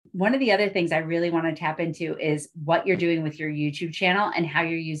one of the other things I really want to tap into is what you're doing with your YouTube channel and how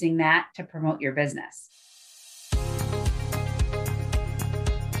you're using that to promote your business.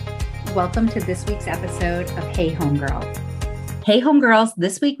 Welcome to this week's episode of Hey Homegirl. Hey Homegirls,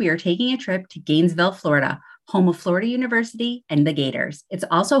 this week we are taking a trip to Gainesville, Florida, home of Florida University and the Gators. It's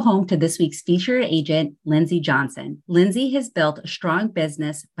also home to this week's featured agent, Lindsey Johnson. Lindsey has built a strong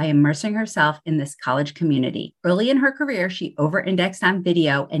business by immersing herself in this college community. Early in her career, she over-indexed on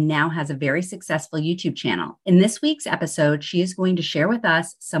video and now has a very successful YouTube channel. In this week's episode, she is going to share with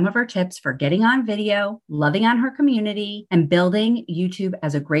us some of her tips for getting on video, loving on her community, and building YouTube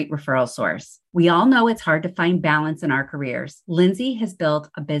as a great referral source. We all know it's hard to find balance in our careers. Lindsey has built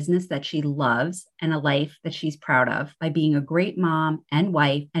a business that she loves and a life that she's proud of by being a great mom and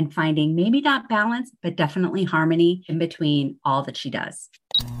wife and finding maybe not balance, but definitely harmony in between all that she does.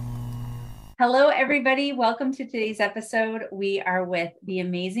 Hello, everybody. Welcome to today's episode. We are with the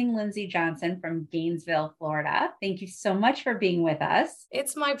amazing Lindsey Johnson from Gainesville, Florida. Thank you so much for being with us.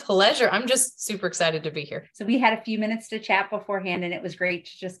 It's my pleasure. I'm just super excited to be here. So we had a few minutes to chat beforehand, and it was great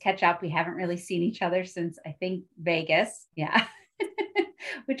to just catch up. We haven't really seen each other since, I think, Vegas. Yeah.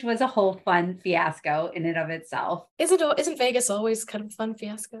 Which was a whole fun fiasco in and of itself. Isn't Vegas always kind of a fun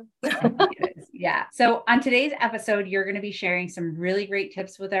fiasco? It is. Yeah. So on today's episode, you're going to be sharing some really great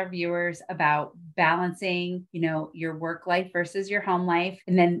tips with our viewers about balancing, your work life versus your home life.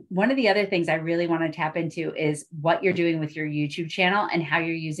 And then one of the other things I really want to tap into is what you're doing with your YouTube channel and how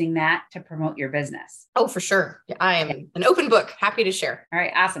you're using that to promote your business. Oh, for sure. I am an open book. Happy to share. All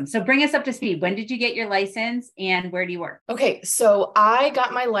right. Awesome. So bring us up to speed. When did you get your license and where do you work? Okay. So I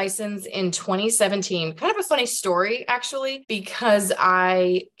got my license in 2017. Kind of a funny story, actually, because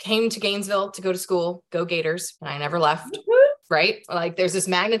I came to Gainesville to go to school, go Gators, and I never left. Right? Like there's this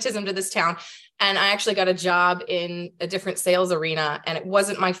magnetism to this town. And I actually got a job in a different sales arena and it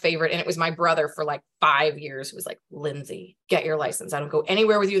wasn't my favorite. And it was my brother for like 5 years who was like, Lindsey, get your license. I don't go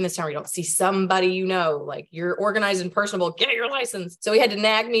anywhere with you in this town where you don't see somebody, like you're organized and personable, get your license. So he had to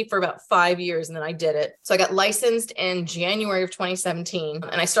nag me for about 5 years and then I did it. So I got licensed in January of 2017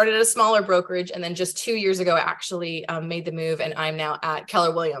 and I started at a smaller brokerage. And then just 2 years ago, I actually made the move and I'm now at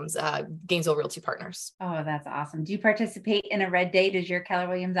Keller Williams, Gainesville Realty Partners. Oh, that's awesome. Do you participate in a red day? Does your Keller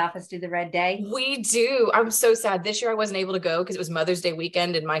Williams office do the red day? We do. I'm so sad. This year I wasn't able to go because it was Mother's Day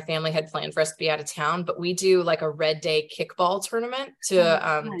weekend and my family had planned for us to be out of town, but we do like a red day kickball tournament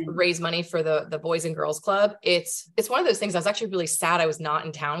to raise money for the Boys and Girls Club. It's one of those things. I was actually really sad I was not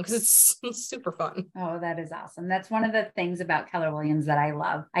in town because it's super fun. Oh, that is awesome. That's one of the things about Keller Williams that I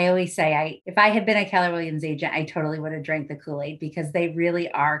love. I always say if I had been a Keller Williams agent, I totally would have drank the Kool-Aid because they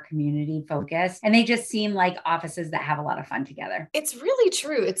really are community focused and they just seem like offices that have a lot of fun together. It's really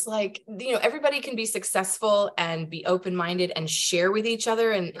true. It's like, everybody can be successful and be open-minded and share with each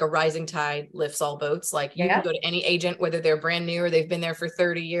other. And a rising tide lifts all boats. Like you can go to any agent, whether they're brand new or they've been there for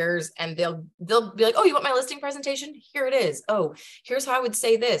 30 years and they'll be like, oh, you want my listing presentation? Here it is. Oh, here's how I would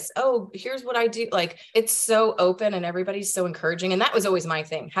say this. Oh, here's what I do. Like it's so open and everybody's so encouraging. And that was always my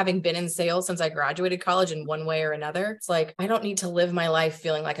thing. Having been in sales since I graduated college in one way or another, it's like, I don't need to live my life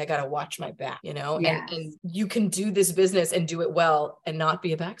feeling like I got to watch my back, Yes. and you can do this business and do it well and not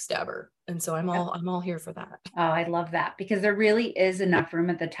be a backstabber. And so I'm all here for that. Oh, I love that because there really is enough room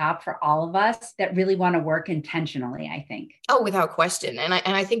at the top for all of us that really want to work intentionally, I think. Oh, without question. And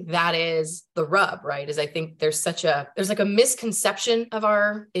I think that is the rub, right? Is I think there's like a misconception of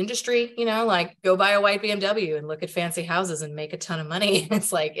our industry, like go buy a white BMW and look at fancy houses and make a ton of money.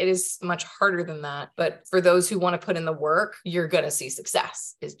 It's like, it is much harder than that. But for those who want to put in the work, you're going to see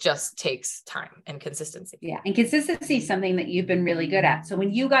success. It just takes time and consistency. Yeah. And consistency is something that you've been really good at. So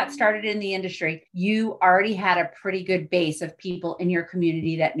when you got started in the industry, you already had a pretty good base of people in your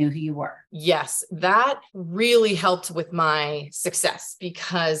community that knew who you were. Yes, that really helped with my success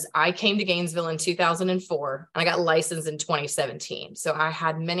because I came to Gainesville in 2004 and I got licensed in 2017. So I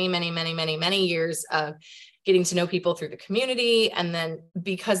had many, many, many, many, many years of getting to know people through the community. And then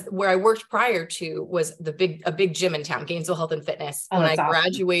because where I worked prior to was a big gym in town, Gainesville Health and Fitness. Oh, when I awesome.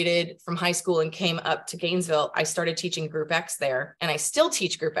 Graduated from high school and came up to Gainesville, I started teaching Group X there and I still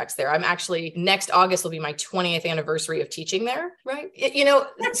teach Group X there. I'm actually, next August will be my 20th anniversary of teaching there, right?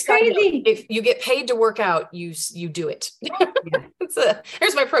 That's crazy. If you get paid to work out, you do it.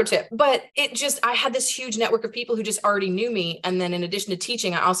 Here's my pro tip. But I had this huge network of people who just already knew me. And then in addition to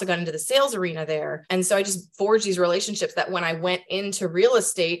teaching, I also got into the sales arena there. And so I just forged these relationships that when I went into real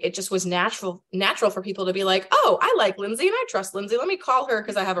estate, it just was natural for people to be like, oh, I like Lindsey and I trust Lindsey. Let me call her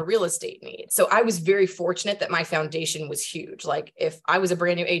because I have a real estate need. So I was very fortunate that my foundation was huge. Like if I was a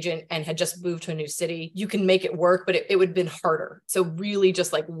brand new agent and had just moved to a new city, you can make it work, but it would have been harder. So really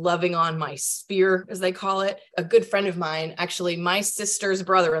just like loving on my sphere, as they call it. A good friend of mine, actually my sister's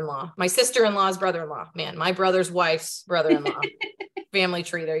brother-in-law, my sister-in-law's brother-in-law, man, my brother's wife's brother-in-law. Family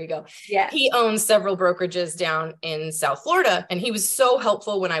tree. There you go. Yeah. He owns several brokerages down in South Florida. And he was so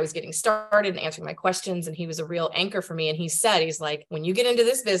helpful when I was getting started and answering my questions. And he was a real anchor for me. And he said, he's like, when you get into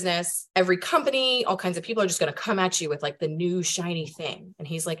this business, every company, all kinds of people are just going to come at you with like the new shiny thing. And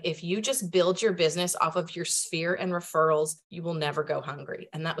he's like, if you just build your business off of your sphere and referrals, you will never go hungry.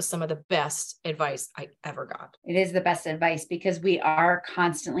 And that was some of the best advice I ever got. It is the best advice because we are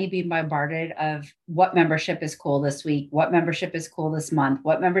constantly being bombarded of what membership is cool this week, what membership is cool this month,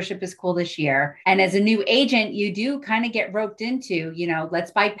 what membership is cool this year. And as a new agent, you do kind of get roped into,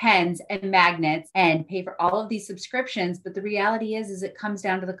 let's buy pens and magnets and pay for all of these subscriptions. But the reality is it comes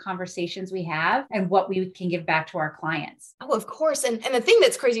down to the conversations we have and what we can give back to our clients. Oh, of course. And the thing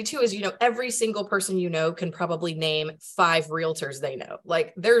that's crazy too is, every single person can probably name 5 realtors they know.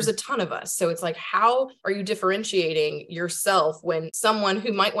 Like there's a ton of us. So it's like, how are you differentiating yourself when someone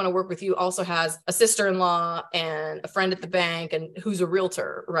who might want to work with you also has a sister-in-law and a friend at the bank and who's a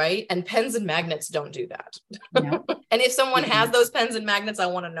realtor, right? And pens and magnets don't do that. No. And if someone has those pens and magnets, I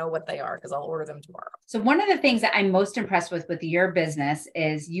want to know what they are because I'll order them tomorrow. So one of the things that I'm most impressed with your business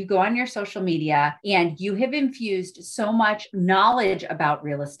is you go on your social media and you have infused so much knowledge about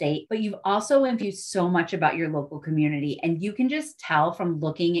real estate, but you've also infused so much about your local community. And you can just tell from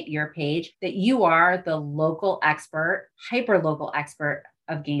looking at your page that you are the local expert, hyper local expert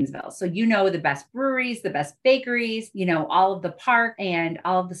of Gainesville. So the best breweries, the best bakeries, all of the park and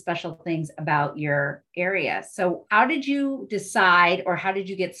all of the special things about your area. So how did you decide or how did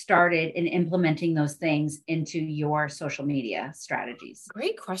you get started in implementing those things into your social media strategies?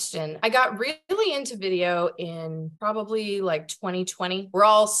 Great question. I got really into video in probably like 2020. We're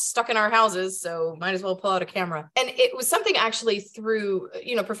all stuck in our houses, so might as well pull out a camera. And it was something actually through,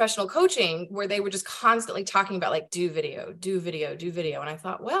 professional coaching where they were just constantly talking about like, do video. And I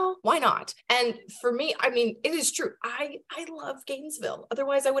thought, well, why not? And for me, it is true. I love Gainesville.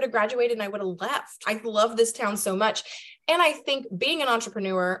 Otherwise I would have graduated and I would have left. I love this town so much. And I think being an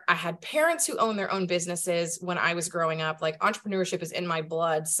entrepreneur, I had parents who own their own businesses when I was growing up. Like entrepreneurship is in my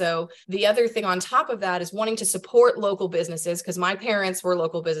blood. So the other thing on top of that is wanting to support local businesses because my parents were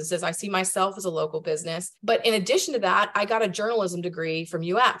local businesses. I see myself as a local business. But in addition to that, I got a journalism degree from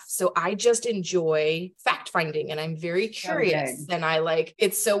UF. So I just enjoy fact finding and I'm very curious. And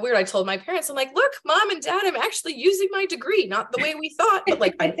it's so weird. I told my parents, I'm like, look, mom and dad, I'm actually using my degree, not the way we thought, but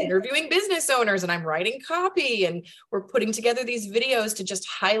like I'm interviewing business owners and I'm writing copy and we're putting together these videos to just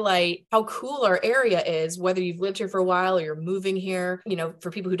highlight how cool our area is, whether you've lived here for a while or you're moving here. For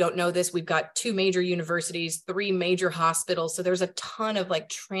people who don't know this, we've got 2 major universities, 3 major hospitals. So there's a ton of like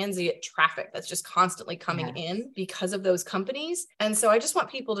transient traffic that's just constantly coming in because of those companies. And so I just want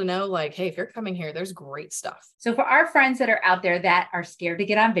people to know like, hey, if you're coming here, there's great stuff. So for our friends that are out there that are scared to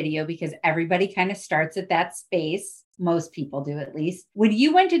get on video because everybody kind of starts at that space, most people do at least. When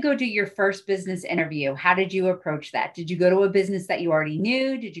you went to go do your first business interview, how did you approach that? Did you go to a business that you already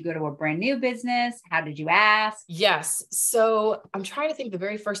knew? Did you go to a brand new business? How did you ask? Yes. So I'm trying to think the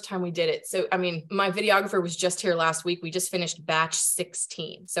very first time we did it. So, my videographer was just here last week. We just finished batch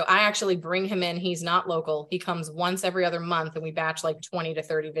 16. So I actually bring him in. He's not local. He comes once every other month and we batch like 20 to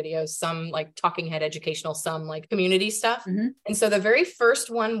 30 videos, some like talking head educational, some like community stuff. Mm-hmm. And so the very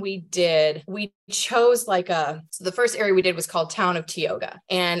first one we did, we chose so the first area we did was called Town of Tioga.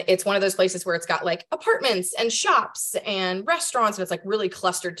 And it's one of those places where it's got like apartments and shops and restaurants. And it's like really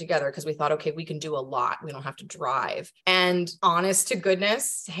clustered together because we thought, okay, we can do a lot. We don't have to drive. And honest to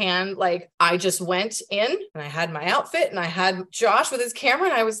goodness, I just went in and I had my outfit and I had Josh with his camera.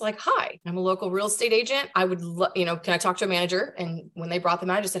 And I was like, hi, I'm a local real estate agent. I would, can I talk to a manager? And when they brought them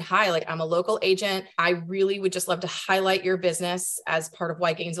out, I just said, hi, I'm a local agent. I really would just love to highlight your business as part of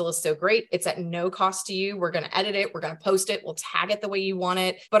why Gainesville is so great. It's at no cost to you. We're going to edit it. We're going to post it. We'll tag it the way you want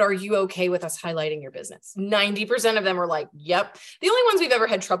it. But are you okay with us highlighting your business? 90% of them are like, yep. The only ones we've ever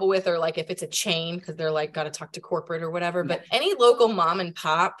had trouble with are like, if it's a chain, because they're like, got to talk to corporate or whatever. But any local mom and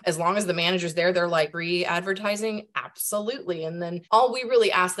pop, as long as the manager's there, they're like free advertising. Absolutely. And then all we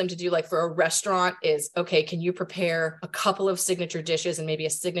really ask them to do, like for a restaurant is, okay, can you prepare a couple of signature dishes and maybe a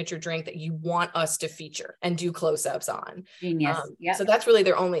signature drink that you want us to feature and do close-ups on? Genius. So that's really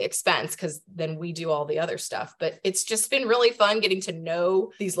their only expense because then we do all the other stuff. But it's just been really fun getting to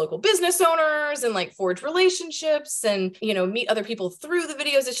know these local business owners and like forge relationships and, meet other people through the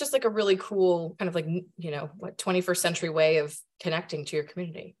videos. It's just like a really cool kind of like, 21st century way of connecting to your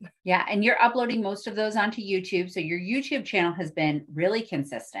community. Yeah. And you're uploading most of those onto YouTube. So your YouTube channel has been really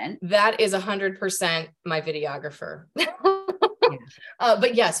consistent. That is 100% my videographer.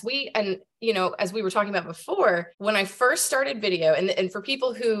 But yes, as we were talking about before, when I first started video, and for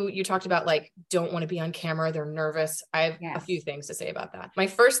people who you talked about, like, don't want to be on camera, they're nervous. I have a few things to say about that. My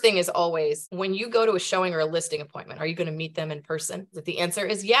first thing is always, when you go to a showing or a listing appointment, are you going to meet them in person? If the answer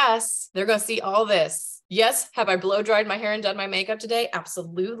is yes, they're going to see all this. Yes. Have I blow dried my hair and done my makeup today?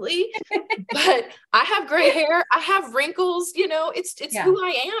 Absolutely. But I have gray hair. I have wrinkles, it's who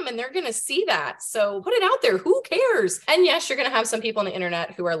I am, and they're going to see that. So put it out there. Who cares? And yes, you're going to have some people on the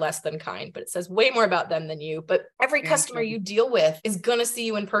internet who are less than kind, but it says way more about them than you. But every customer you deal with is going to see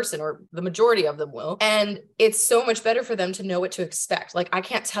you in person, or the majority of them will. And it's so much better for them to know what to expect. Like, I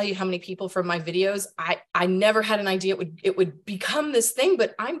can't tell you how many people from my videos, I never had an idea it would become this thing,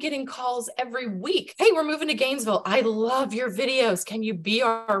 but I'm getting calls every week. Hey, we're moving to Gainesville. I love your videos. Can you be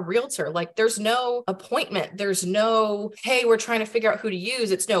our realtor? Like, there's no appointment. There's no, hey, we're trying to figure out who to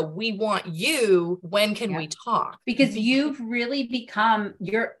use. It's no, we want you. When can we talk? Because you've really become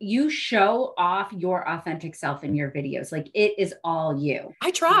you show off your authentic self in your videos. Like, it is all you.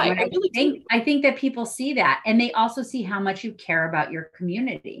 I try. I really do. I think that people see that, and they also see how much you care about your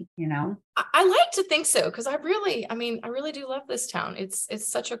community, I like to think so, because I really do love this town. It's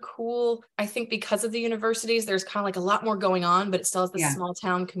such a cool, I think because of the universities, there's kind of like a lot more going on, but it still has this small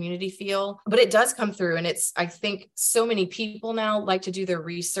town community feel, but it does come through. And I think so many people now like to do their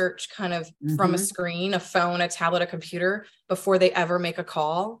research kind of from a screen, a phone, a tablet, a computer, before they ever make a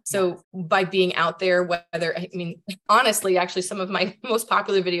call. So by being out there, honestly, actually, some of my most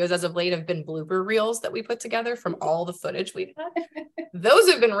popular videos as of late have been blooper reels that we put together from all the footage we've had. Those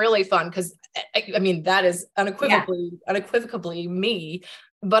have been really fun, because that is unequivocally me.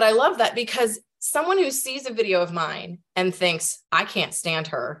 But I love that, because someone who sees a video of mine and thinks, I can't stand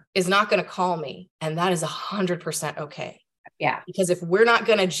her, is not going to call me. And that is 100% okay. Yeah. Because if we're not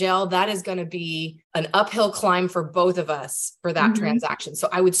going to gel, that is going to be an uphill climb for both of us for that transaction. So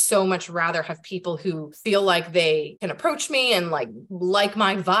I would so much rather have people who feel like they can approach me and like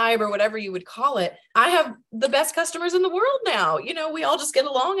my vibe, or whatever you would call it. I have the best customers in the world now. We all just get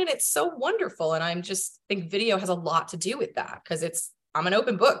along, and it's so wonderful. And I think video has a lot to do with that, because I'm an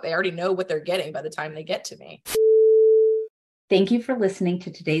open book. They already know what they're getting by the time they get to me. Thank you for listening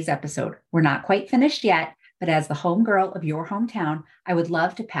to today's episode. We're not quite finished yet, but as the homegirl of your hometown, I would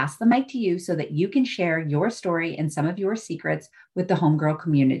love to pass the mic to you so that you can share your story and some of your secrets with the homegirl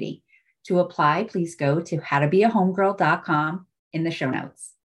community. To apply, please go to howtobeahomegirl.com in the show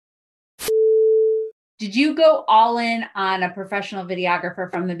notes. Did you go all in on a professional videographer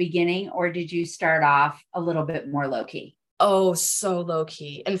from the beginning, or did you start off a little bit more low-key? Oh, so low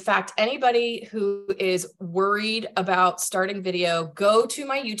key. In fact, anybody who is worried about starting video, go to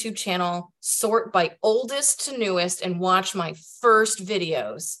my YouTube channel, sort by oldest to newest, and watch my first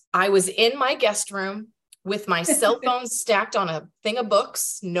videos. I was in my guest room with my cell phone stacked on a thing of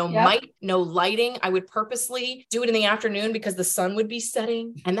books, no mic, no lighting. I would purposely do it in the afternoon because the sun would be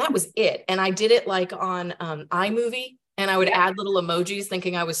setting, and that was it. And I did it like on iMovie. And I would add little emojis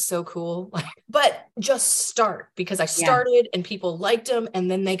thinking I was so cool, but just start, because I started and people liked them, and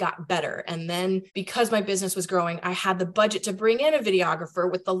then they got better. And then because my business was growing, I had the budget to bring in a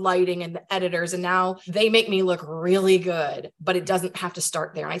videographer with the lighting and the editors. And now they make me look really good, but it doesn't have to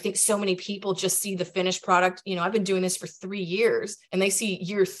start there. And I think so many people just see the finished product. I've been doing this for 3 years, and they see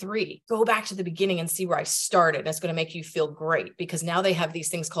year 3. Go back to the beginning and see where I started. And it's going to make you feel great, because now they have these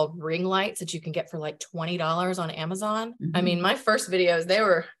things called ring lights that you can get for like $20 on Amazon. My first videos, they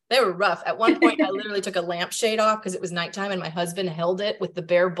were rough. At one point, I literally took a lampshade off because it was nighttime, and my husband held it with the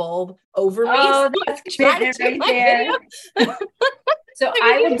bare bulb over me. Oh, that's right there. So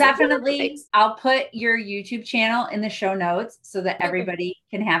I will definitely, I'll put your YouTube channel in the show notes so that everybody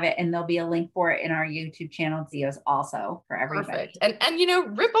can have it. And there'll be a link for it in our YouTube channel videos also for everybody. Perfect.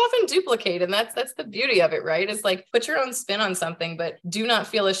 And rip off and duplicate. And that's the beauty of it, right? It's like, put your own spin on something, but do not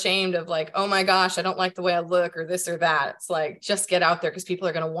feel ashamed of like, oh my gosh, I don't like the way I look, or this or that. It's like, just get out there, because people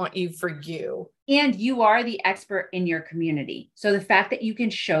are going to want you for you. And you are the expert in your community. So the fact that you can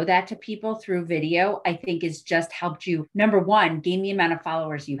show that to people through video, I think has just helped you, number one, gain the amount of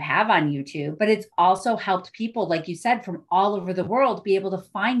followers you have on YouTube, but it's also helped people, like you said, from all over the world be able to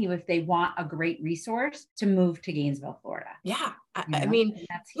find you if they want a great resource to move to Gainesville, Florida. Yeah. I mean,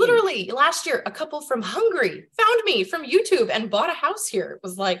 that's huge. literally last year, a couple from Hungary found me from YouTube and bought a house here. It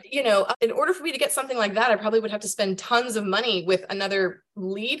was like, in order for me to get something like that, I probably would have to spend tons of money with another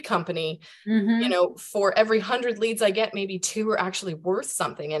lead company. For every 100 leads I get, maybe 2 are actually worth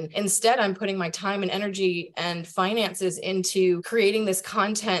something. And instead, I'm putting my time and energy and finances into creating this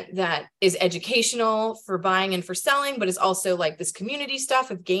content that is educational for buying and for selling, but is also like this community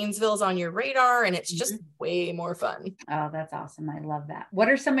stuff. If Gainesville's on your radar, and it's just way more fun. Oh, that's awesome. I love that. What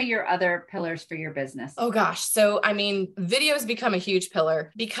are some of your other pillars for your business? Oh gosh. So, I mean, video has become a huge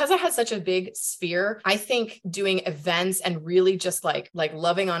pillar because I had such a big sphere. I think doing events and really just like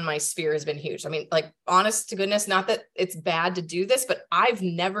loving on my sphere has been huge. I mean, like, honest to goodness, not that it's bad to do this, but I've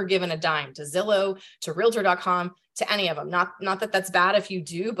never given a dime to Zillow, to realtor.com, to any of them. Not that that's bad if you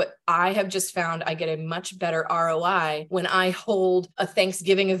do, but I have just found I get a much better ROI when I hold a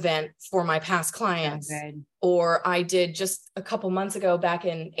Thanksgiving event for my past clients. Oh, or I did just a couple months ago, back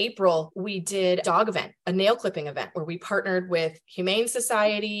in April, we did a dog event, a nail clipping event where we partnered with Humane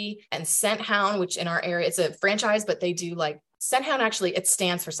Society and Scent Hound, which in our area, it's a franchise, but they do like Scent Hound. Actually, it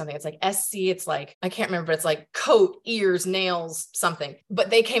stands for something. It's like SC. It's like, I can't remember, but it's like coat, ears, nails, something.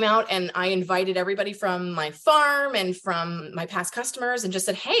 But they came out and I invited everybody from my farm and from my past customers and just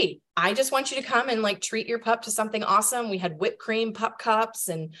said, hey, I just want you to come and like treat your pup to something awesome. We had whipped cream pup cups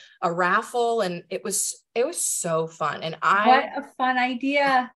and a raffle, and it was so fun. And what a fun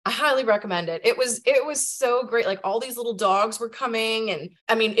idea. I highly recommend it. It was so great. Like, all these little dogs were coming. And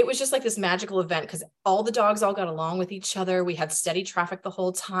I mean, it was just like this magical event because all the dogs all got along with each other. We had steady traffic the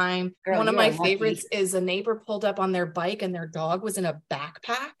whole time. Girl, one of my favorites is a neighbor pulled up on their bike and their dog was in a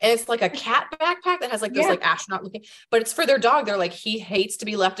backpack. And it's like a cat backpack that has like those like astronaut looking, but it's for their dog. They're like, he hates to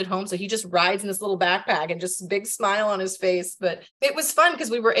be left at home. So he just rides in this little backpack and just big smile on his face. But it was fun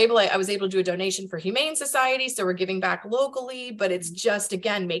because I was able to do a donation for Humane Society. So we're giving back locally, but it's just,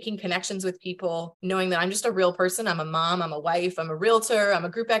 again, making connections with people, knowing that I'm just a real person. I'm a mom, I'm a wife, I'm a realtor, I'm a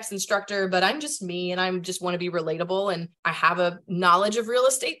Group X instructor, but I'm just me. And I just want to be relatable. And I have a knowledge of real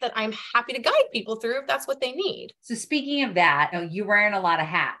estate that I'm happy to guide people through if that's what they need. So speaking of that, you're wearing a lot of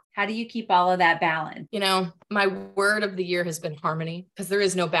hats. How do you keep all of that balance? My word of the year has been harmony, because there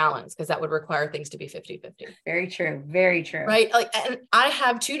is no balance, because that would require things to be 50-50. Very true. Very true. Right. Like, and I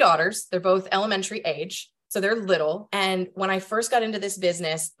have 2 daughters. They're both elementary age. So they're little. And when I first got into this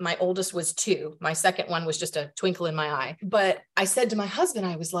business, my oldest was 2. My second one was just a twinkle in my eye. But I said to my husband,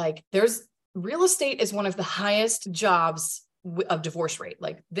 I was like, real estate is one of the highest jobs of divorce rate.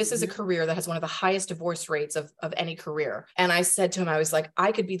 Like, this is a career that has one of the highest divorce rates of any career. And I said to him, I was like,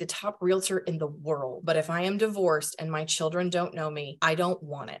 I could be the top realtor in the world, but if I am divorced and my children don't know me, I don't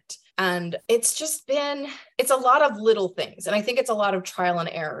want it. And it's a lot of little things. And I think it's a lot of trial and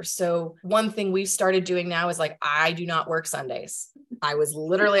error. So one thing we've started doing now is like, I do not work Sundays. I was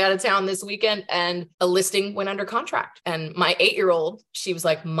literally out of town this weekend and a listing went under contract. And my 8-year-old, she was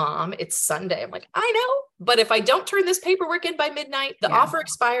like, Mom, it's Sunday. I'm like, I know. But if I don't turn this paperwork in by midnight, the offer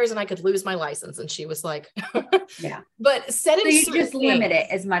expires and I could lose my license. And she was like, But setting, so you just limit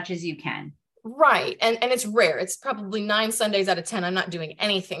it as much as you can. Right. And it's rare. It's probably 9 Sundays out of 10. I'm not doing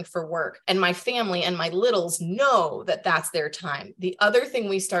anything for work. And my family and my littles know that that's their time. The other thing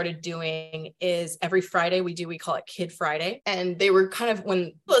we started doing is every Friday we call it Kid Friday. And they were kind of,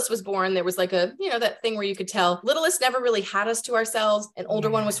 when Littlest was born, there was like that thing where you could tell Littlest never really had us to ourselves. An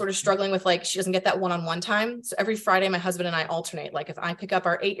older one was sort of struggling with like, she doesn't get that one-on-one time. So every Friday, my husband and I alternate. Like, if I pick up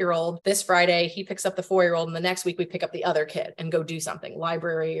our 8-year-old this Friday, he picks up the 4-year-old, and the next week we pick up the other kid and go do something,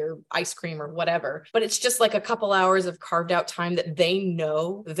 library or ice cream or whatever. But it's just like a couple hours of carved out time that they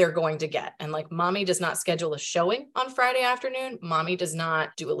know they're going to get. And like, Mommy does not schedule a showing on Friday afternoon. Mommy does not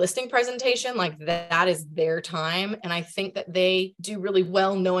do a listing presentation. Like, that is their time. And I think that they do really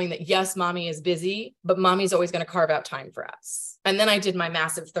well knowing that, yes, Mommy is busy, but Mommy's always going to carve out time for us. And then I did my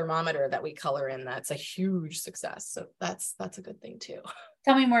massive thermometer that we color in. That's a huge success. So that's a good thing too.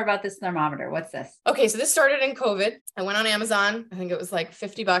 Tell me more about this thermometer. What's this? Okay. So this started in COVID. I went on Amazon. I think it was like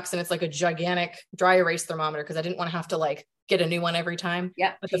 $50, and it's like a gigantic dry erase thermometer because I didn't want to have to like get a new one every time.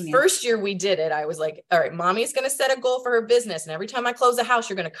 Yeah. But the first year we did it, I was like, all right, Mommy's going to set a goal for her business. And every time I close a house,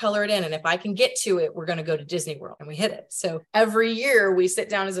 you're going to color it in. And if I can get to it, we're going to go to Disney World. And we hit it. So every year we sit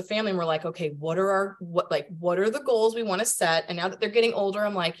down as a family and we're like, okay, what are the goals we want to set? And now that they're getting older,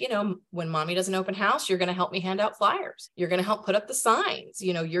 I'm like, when Mommy does an open house, you're going to help me hand out flyers. You're going to help put up the signs.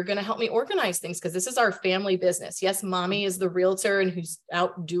 You're going to help me organize things because this is our family business. Yes, Mommy is the realtor and who's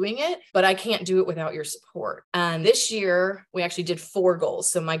out doing it, but I can't do it without your support. And this year we actually did 4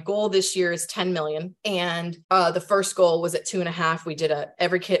 goals. So my goal this year is 10 million. And the first goal was at 2.5. We did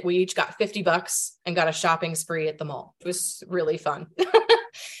every kid, we each got $50 and got a shopping spree at the mall. It was really fun.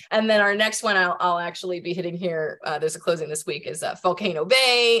 And then our next one I'll actually be hitting here. There's a closing this week is Volcano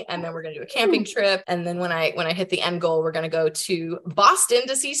Bay. And then we're going to do a camping trip. And then when I hit the end goal, we're going to go to Boston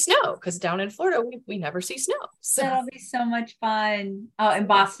to see snow, because down in Florida, we never see snow. So that'll be so much fun. Oh, and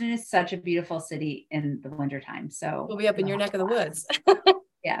Boston is such a beautiful city in the wintertime. So we'll be up in your neck of the woods.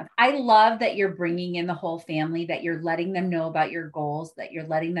 Yeah. I love that you're bringing in the whole family, that you're letting them know about your goals, that you're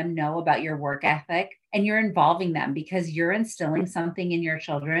letting them know about your work ethic, and you're involving them, because you're instilling something in your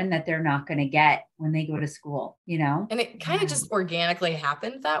children that they're not going to get when they go to school, you know? And it kind of just organically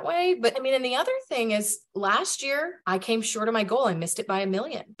happened that way. But I mean, and the other thing is last year I came short of my goal. I missed it by 1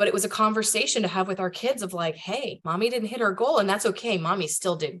 million, but it was a conversation to have with our kids of like, hey, mommy didn't hit her goal, and that's okay. Mommy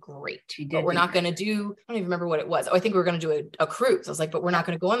still did great. She did, but we're not going to do, I don't even remember what it was. Oh, I think we were going to do a cruise. I was like, but we're not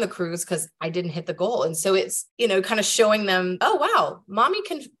going to go on the cruise because I didn't hit the goal. And so it's, kind of showing them, oh, wow, mommy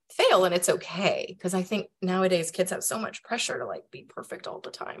can fail and it's okay. Because I think nowadays kids have so much pressure to like be perfect all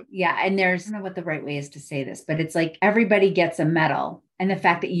the time. Yeah. And I don't know what the right way is to say this, but it's like everybody gets a medal. And the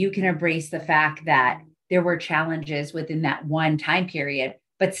fact that you can embrace the fact that there were challenges within that one time period,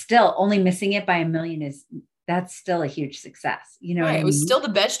 but still only missing it by 1 million that's still a huge success. You know, right. It was still the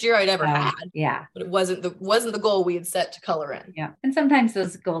best year I'd ever had. Yeah. But it wasn't the goal we had set to color in. Yeah. And sometimes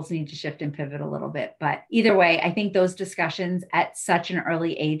those goals need to shift and pivot a little bit. But either way, I think those discussions at such an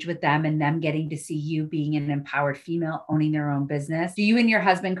early age with them and them getting to see you being an empowered female owning their own business. Do you and your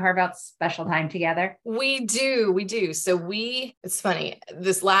husband carve out special time together? We do. So it's funny,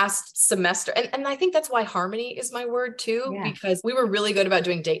 this last semester, and I think that's why harmony is my word too, because we were really good about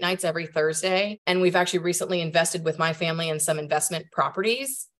doing date nights every Thursday. And we've actually recently invested with my family in some investment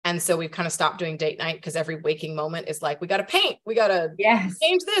properties. And so we've kind of stopped doing date night because every waking moment is like, we got to paint, we got to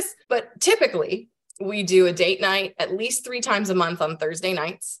change this. But typically we do a date night at least 3 times a month on Thursday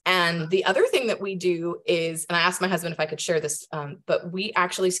nights. And the other thing that we do is, and I asked my husband if I could share this, but we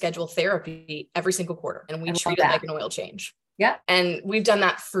actually schedule therapy every single quarter, and we treat it like an oil change. Yeah. And we've done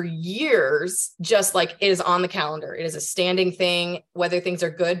that for years, just like it is on the calendar. It is a standing thing, whether things are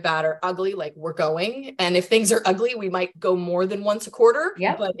good, bad, or ugly, like we're going. And if things are ugly, we might go more than once a quarter,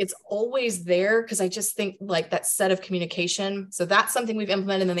 but it's always there. Cause I just think like that set of communication. So that's something we've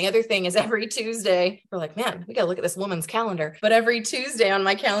implemented. And then the other thing is every Tuesday, we're like, man, we got to look at this woman's calendar. But every Tuesday on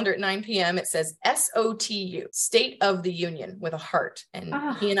my calendar at 9 p.m., it says SOTU, State of the Union, with a heart. And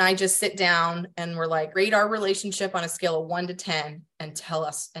he and I just sit down and we're like, rate our relationship on a scale of 1 to 10 and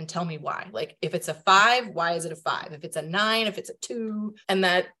tell me why. Like if it's a 5, why is it a 5? If it's a 9, if it's a 2, and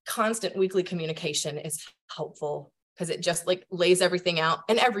that constant weekly communication is helpful because it just like lays everything out,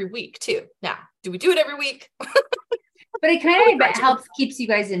 and every week too. Now, do we do it every week? But it kind of helps, keeps you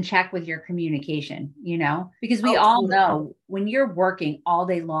guys in check with your communication, because we all know when you're working all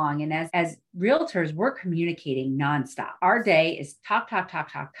day long, and as realtors, we're communicating nonstop. Our day is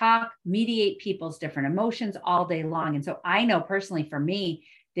talk, mediate people's different emotions all day long. And so I know personally for me,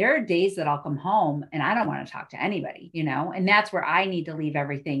 there are days that I'll come home and I don't want to talk to anybody, and that's where I need to leave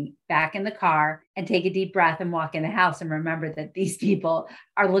everything back in the car and take a deep breath and walk in the house and remember that these people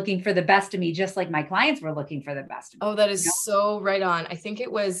are looking for the best of me, just like my clients were looking for the best of me. Oh, that is so right on. I think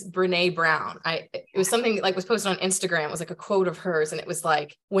it was Brene Brown. It was something like was posted on Instagram. It was like a quote of hers. And it was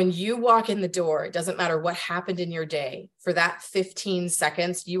like, when you walk in the door, it doesn't matter what happened in your day. For that 15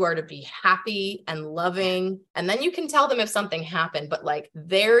 seconds, you are to be happy and loving. And then you can tell them if something happened, but like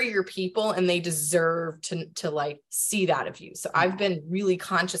they're your people and they deserve to like see that of you. So I've been really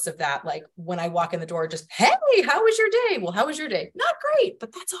conscious of that. Like when I walk in the door, just, hey, how was your day? Well, how was your day? Not great,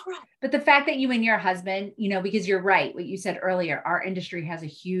 but that's all right. But the fact that you and your husband, because you're right, what you said earlier, our industry has a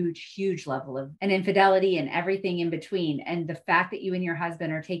huge, huge level of an infidelity and everything in between. And the fact that you and your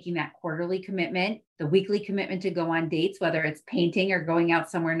husband are taking that quarterly commitment, the weekly commitment to go on dates, whether it's painting or going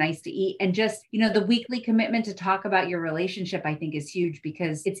out somewhere nice to eat, and just, the weekly commitment to talk about your relationship, I think is huge,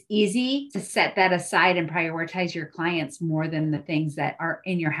 because it's easy to set that aside and prioritize your clients more than the things that are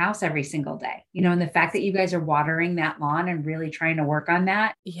in your house every single day, and the fact that you guys are watering that lawn and really trying to work on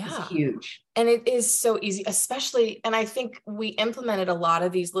that is huge. And it is so easy, especially, and I think we implemented a lot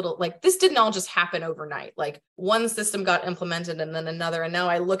of these little, like this didn't all just happen overnight. Like one system got implemented and then another. And now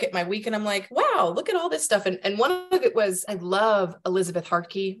I look at my week and I'm like, wow, look at all this stuff. And one of it was, I love Elizabeth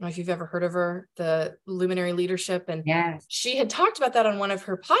Hartke. I don't know if you've ever heard of her, the Luminary Leadership. And yes, she had talked about that on one of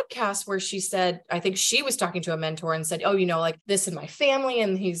her podcasts where she said, I think she was talking to a mentor and said, oh, like this in my family.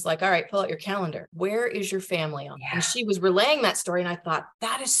 And he's like, all right, pull out your calendar. Where is your family on? And she was relaying that story. And I thought,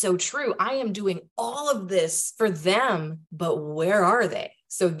 that is so true. I am doing all of this for them, but where are they?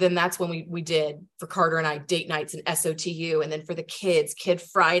 So then that's when we did for Carter and I date nights and SOTU. And then for the kids, Kid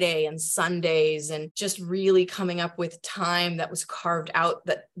Friday and Sundays, and just really coming up with time that was carved out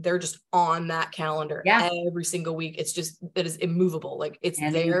that they're just on that calendar every single week. It's just, it is immovable. Like it's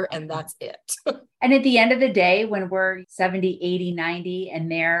there and that's it. And at the end of the day, when we're 70, 80, 90,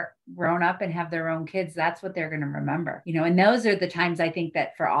 and they're grown up and have their own kids, that's what they're going to remember, and those are the times I think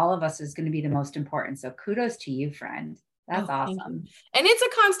that for all of us is going to be the most important. So kudos to you, friend. That's awesome. And it's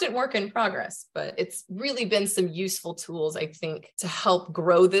a constant work in progress, but it's really been some useful tools, I think, to help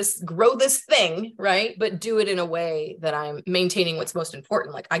grow this thing, right? But do it in a way that I'm maintaining what's most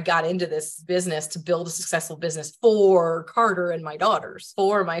important. Like I got into this business to build a successful business for Carter and my daughters,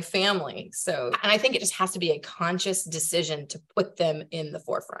 for my family. So, and I think it just has to be a conscious decision to put them in the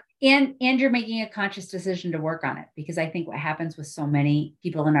forefront. And you're making a conscious decision to work on it, because I think what happens with so many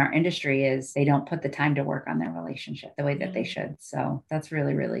people in our industry is they don't put the time to work on their relationship the way that they should. So that's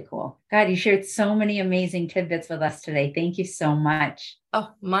really, really cool. God, you shared so many amazing tidbits with us today. Thank you so much. Oh,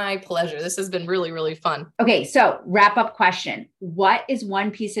 my pleasure. This has been really, really fun. Okay. So wrap up question. What is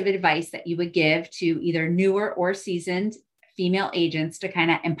one piece of advice that you would give to either newer or seasoned female agents to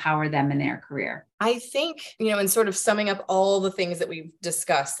kind of empower them in their career? I think, in sort of summing up all the things that we've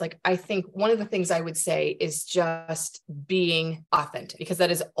discussed, like I think one of the things I would say is just being authentic, because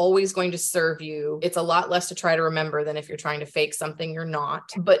that is always going to serve you. It's a lot less to try to remember than if you're trying to fake something you're not.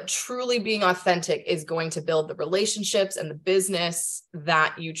 But truly being authentic is going to build the relationships and the business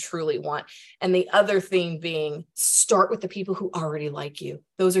that you truly want. And the other thing being, start with the people who already like you.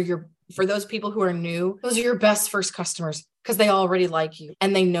 For those people who are new, those are your best first customers, because they already like you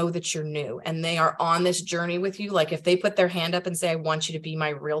and they know that you're new and they are on this journey with you. Like if they put their hand up and say, I want you to be my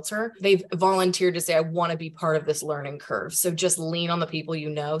realtor, they've volunteered to say, I want to be part of this learning curve. So just lean on the people you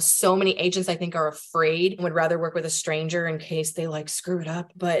know. So many agents, I think, are afraid and would rather work with a stranger in case they screw it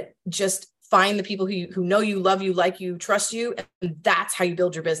up, but just find the people who know you, love you, like you, trust you. And that's how you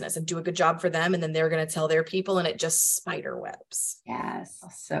build your business, and do a good job for them. And then they're going to tell their people, and it just spider webs. Yes.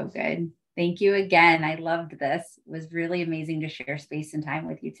 So good. Thank you again. I loved this. It was really amazing to share space and time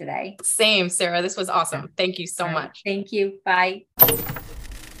with you today. Same, Sarah. This was awesome. Thank you so much. Thank you. Bye.